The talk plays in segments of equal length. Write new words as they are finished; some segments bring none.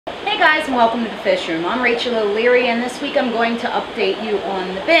guys, and welcome to the Fish Room. I'm Rachel O'Leary, and this week I'm going to update you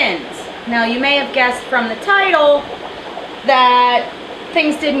on the bins. Now, you may have guessed from the title that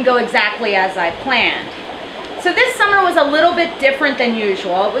things didn't go exactly as I planned. So this summer was a little bit different than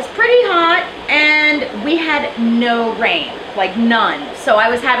usual. It was pretty hot and we had no rain, like none. So I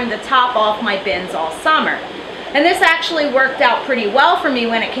was having to top off my bins all summer. And this actually worked out pretty well for me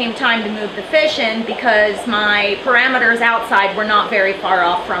when it came time to move the fish in, because my parameters outside were not very far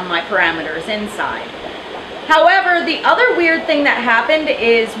off from my parameters inside. However, the other weird thing that happened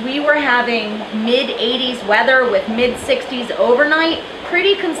is we were having mid-80s weather with mid-60s overnight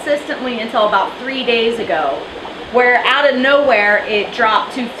pretty consistently until about 3 days ago, where out of nowhere it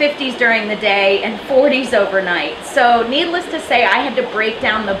dropped to 50s during the day and 40s overnight. So needless to say, I had to break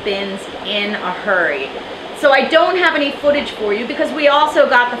down the bins in a hurry. So I don't have any footage for you because we also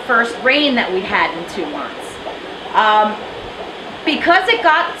got the first rain that we had in 2 months. Because it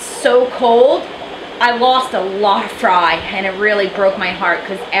got so cold, I lost a lot of fry, and it really broke my heart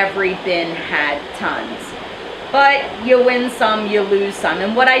because every bin had tons. But you win some, you lose some,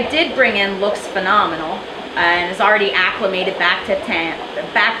 and what I did bring in looks phenomenal and is already acclimated back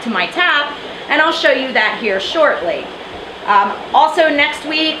to my tap, and I'll show you that here shortly. Also next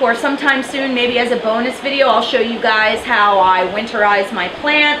week or sometime soon, maybe as a bonus video, I'll show you guys how I winterize my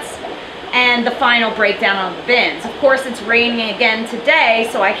plants and the final breakdown on the bins. Of course, it's raining again today,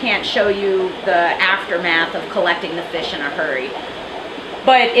 so I can't show you the aftermath of collecting the fish in a hurry.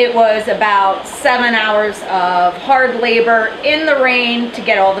 But it was about 7 hours of hard labor in the rain to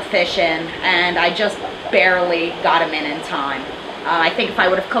get all the fish in, and I just barely got them in time. I think if I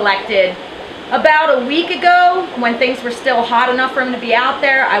would have collected about a week ago, when things were still hot enough for them to be out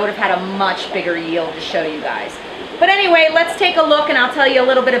there, I would have had a much bigger yield to show you guys. But anyway, let's take a look and I'll tell you a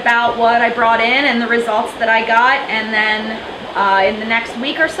little bit about what I brought in and the results that I got. And then in the next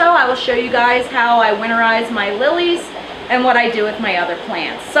week or so, I will show you guys how I winterize my lilies and what I do with my other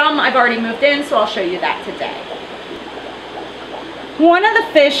plants. Some I've already moved in, so I'll show you that today. One of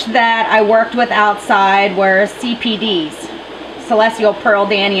the fish that I worked with outside were CPDs, Celestial Pearl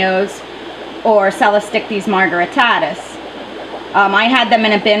Danios, or Celestichthys margaritatus. I had them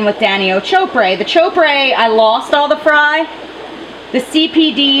in a bin with Danio Chopre. The Chopre, I lost all the fry. The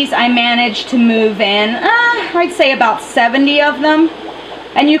CPDs, I managed to move in, I'd say about 70 of them.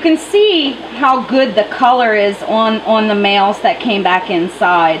 And you can see how good the color is on the males that came back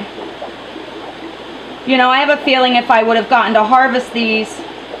inside. You know, I have a feeling if I would have gotten to harvest these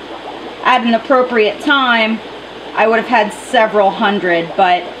at an appropriate time, I would have had several hundred,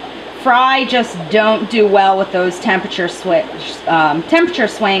 but fry just don't do well with those temperature swings,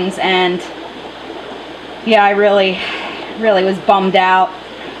 and yeah, I really was bummed out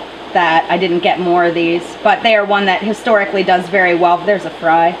that I didn't get more of these, but they are one that historically does very well. There's a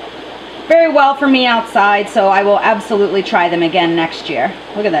fry. Very well for me outside, so I will absolutely try them again next year.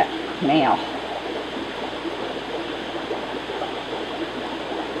 Look at that male.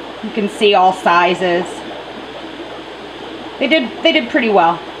 You can see all sizes. They did pretty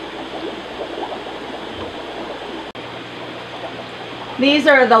well. These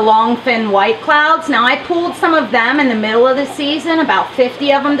are the longfin white clouds. Now, I pulled some of them in the middle of the season, about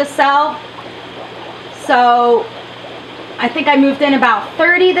 50 of them to sell. So I think I moved in about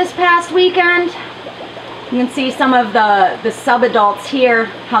 30 this past weekend. You can see some of the subadults here,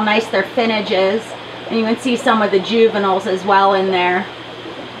 how nice their finnage is. And you can see some of the juveniles as well in there.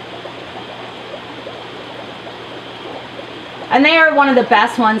 And they are one of the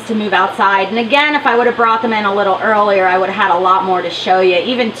best ones to move outside. And again, if I would have brought them in a little earlier, I would have had a lot more to show you.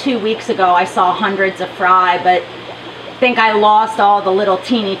 Even 2 weeks ago, I saw hundreds of fry, but I think I lost all the little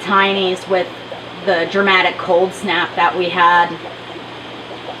teeny tinies with the dramatic cold snap that we had.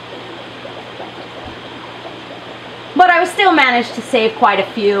 But I still managed to save quite a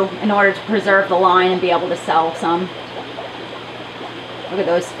few in order to preserve the line and be able to sell some. Look at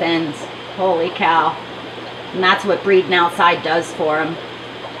those fins. Holy cow. And that's what breeding outside does for them.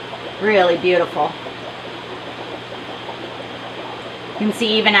 Really beautiful. You can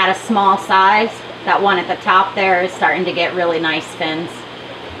see even at a small size, that one at the top there is starting to get really nice fins.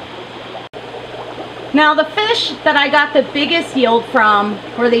 Now, the fish that I got the biggest yield from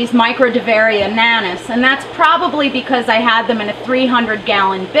were these Microdevaria nanus, and that's probably because I had them in a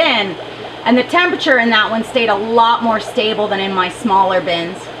 300-gallon bin, and the temperature in that one stayed a lot more stable than in my smaller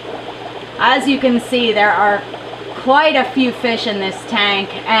bins. As you can see, there are quite a few fish in this tank,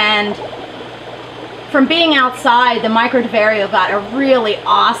 and from being outside, the Microdevaria got a really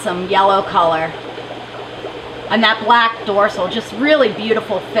awesome yellow color. And that black dorsal, just really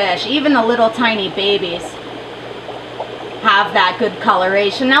beautiful fish, even the little tiny babies. have that good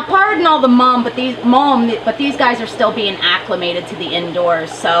coloration. Now, pardon all the mulm, but these guys are still being acclimated to the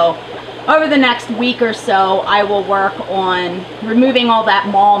indoors. So over the next week or so, I will work on removing all that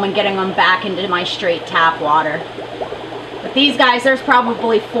mulm and getting them back into my straight tap water. But these guys, there's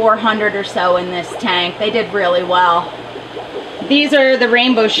probably 400 or so in this tank. They did really well. These are the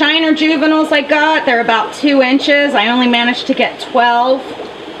Rainbow Shiner juveniles I got. They're about 2 inches. I only managed to get 12.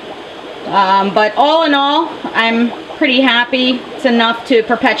 But all in all, I'm pretty happy. It's enough to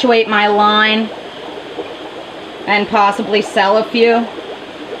perpetuate my line and possibly sell a few.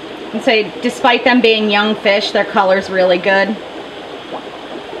 And say, despite them being young fish, their color's really good.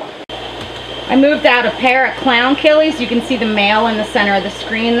 I moved out a pair of clown killies. You can see the male in the center of the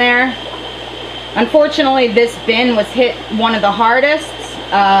screen there. Unfortunately, this bin was hit one of the hardest.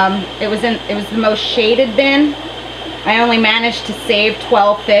 It was the most shaded bin. I only managed to save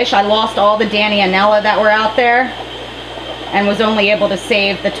 12 fish. I lost all the Danianella that were out there and was only able to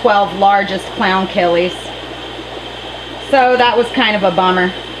save the 12 largest clown killies. So that was kind of a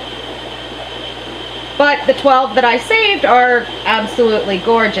bummer. But the 12 that I saved are absolutely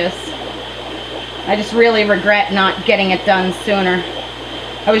gorgeous. I just really regret not getting it done sooner.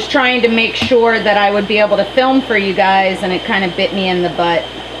 I was trying to make sure that I would be able to film for you guys, and it kind of bit me in the butt.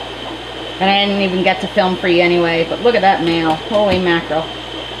 And I didn't even get to film for you anyway. But look at that male. Holy mackerel.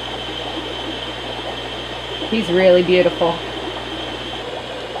 He's really beautiful.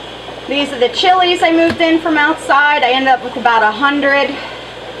 These are the chilies I moved in from outside. I ended up with about 100.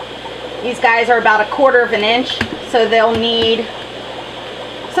 These guys are about 1/4 of an inch, so they'll need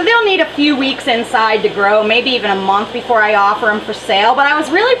a few weeks inside to grow, maybe even a month before I offer them for sale. But I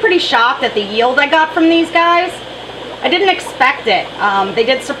was really pretty shocked at the yield I got from these guys. I didn't expect it. They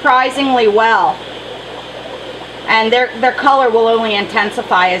did surprisingly well. And their color will only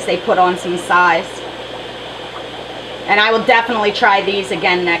intensify as they put on some size. And I will definitely try these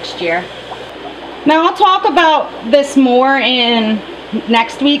again next year. Now, I'll talk about this more in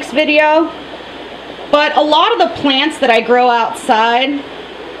next week's video. But a lot of the plants that I grow outside,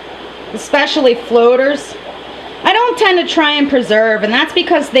 especially floaters, I don't tend to try and preserve, and that's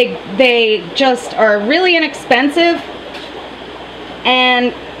because they just are really inexpensive,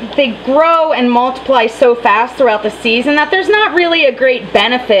 and they grow and multiply so fast throughout the season that there's not really a great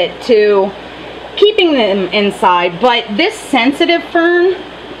benefit to keeping them inside. But this sensitive fern,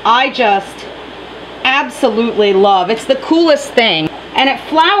 I just absolutely love. It's the coolest thing, and it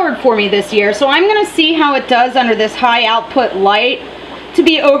flowered for me this year, so I'm going to see how it does under this high output light to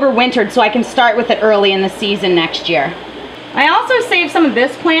be overwintered, so I can start with it early in the season next year. I also saved some of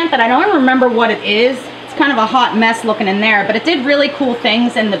this plant that I don't remember what it is. It's kind of a hot mess looking in there, but it did really cool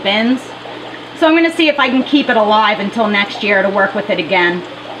things in the bins. So I'm going to see if I can keep it alive until next year to work with it again.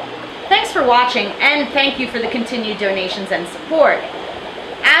 Thanks for watching, and thank you for the continued donations and support.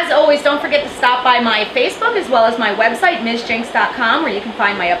 As always, don't forget to stop by my Facebook as well as my website, MsJinx.com, where you can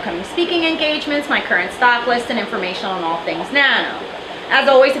find my upcoming speaking engagements, my current stock list, and information on all things nano. As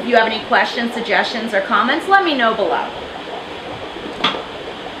always, if you have any questions, suggestions, or comments, let me know below.